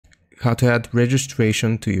how to add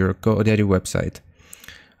registration to your GoDaddy website.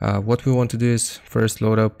 What we want to do is first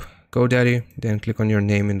load up GoDaddy, then click on your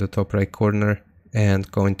name in the top right corner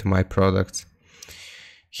and go into My Products.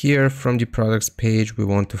 Here from the products page, we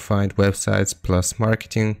want to find websites plus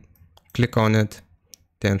marketing. Click on it,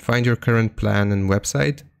 then find your current plan and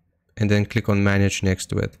website, and then click on Manage next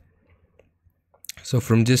to it. So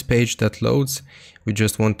from this page that loads, we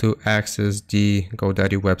just want to access the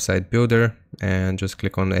GoDaddy website builder and just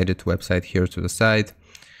click on Edit Website here to the side.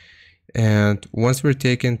 And once we're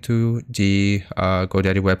taken to the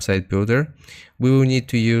GoDaddy website builder, we will need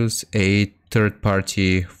to use a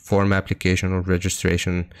third-party form application or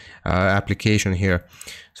registration application here.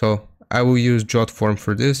 So I will use JotForm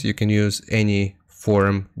for this. You can use any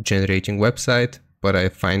form generating website, but I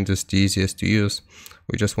find this the easiest to use.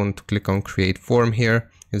 We just want to click on Create Form here.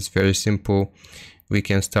 It's very simple. We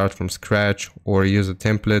can start from scratch or use a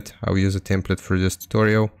template. I will use a template for this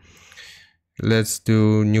tutorial. Let's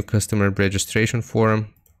do new customer registration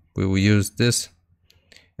form. We will use this,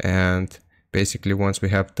 and basically once we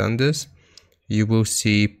have done this, you will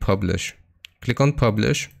see Publish. Click on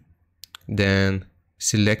Publish, then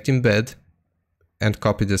select Embed and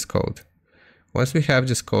copy this code. Once we have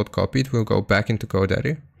this code copied, we'll go back into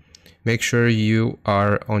GoDaddy. Make sure you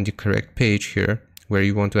are on the correct page here where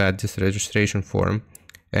you want to add this registration form,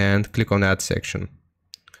 and click on Add Section.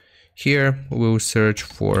 Here we'll search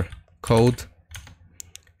for code,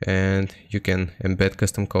 and you can embed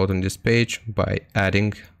custom code on this page by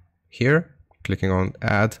adding here, clicking on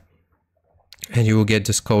Add, and you will get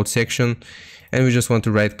this code section. And we just want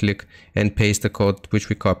to right click and paste the code which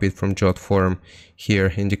we copied from JotForm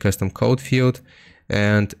here in the custom code field.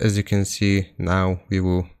 And as you can see, now we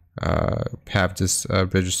will have this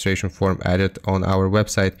registration form added on our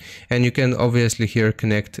website. And you can obviously here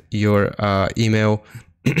connect your email,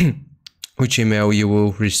 which email you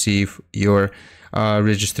will receive your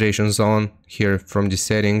registrations on here from the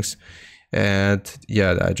settings. And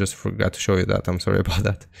yeah, I just forgot to show you that. I'm sorry about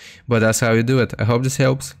that, but that's how you do it. I hope this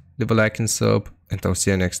helps. Leave a like and sub, and I'll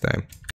see you next time.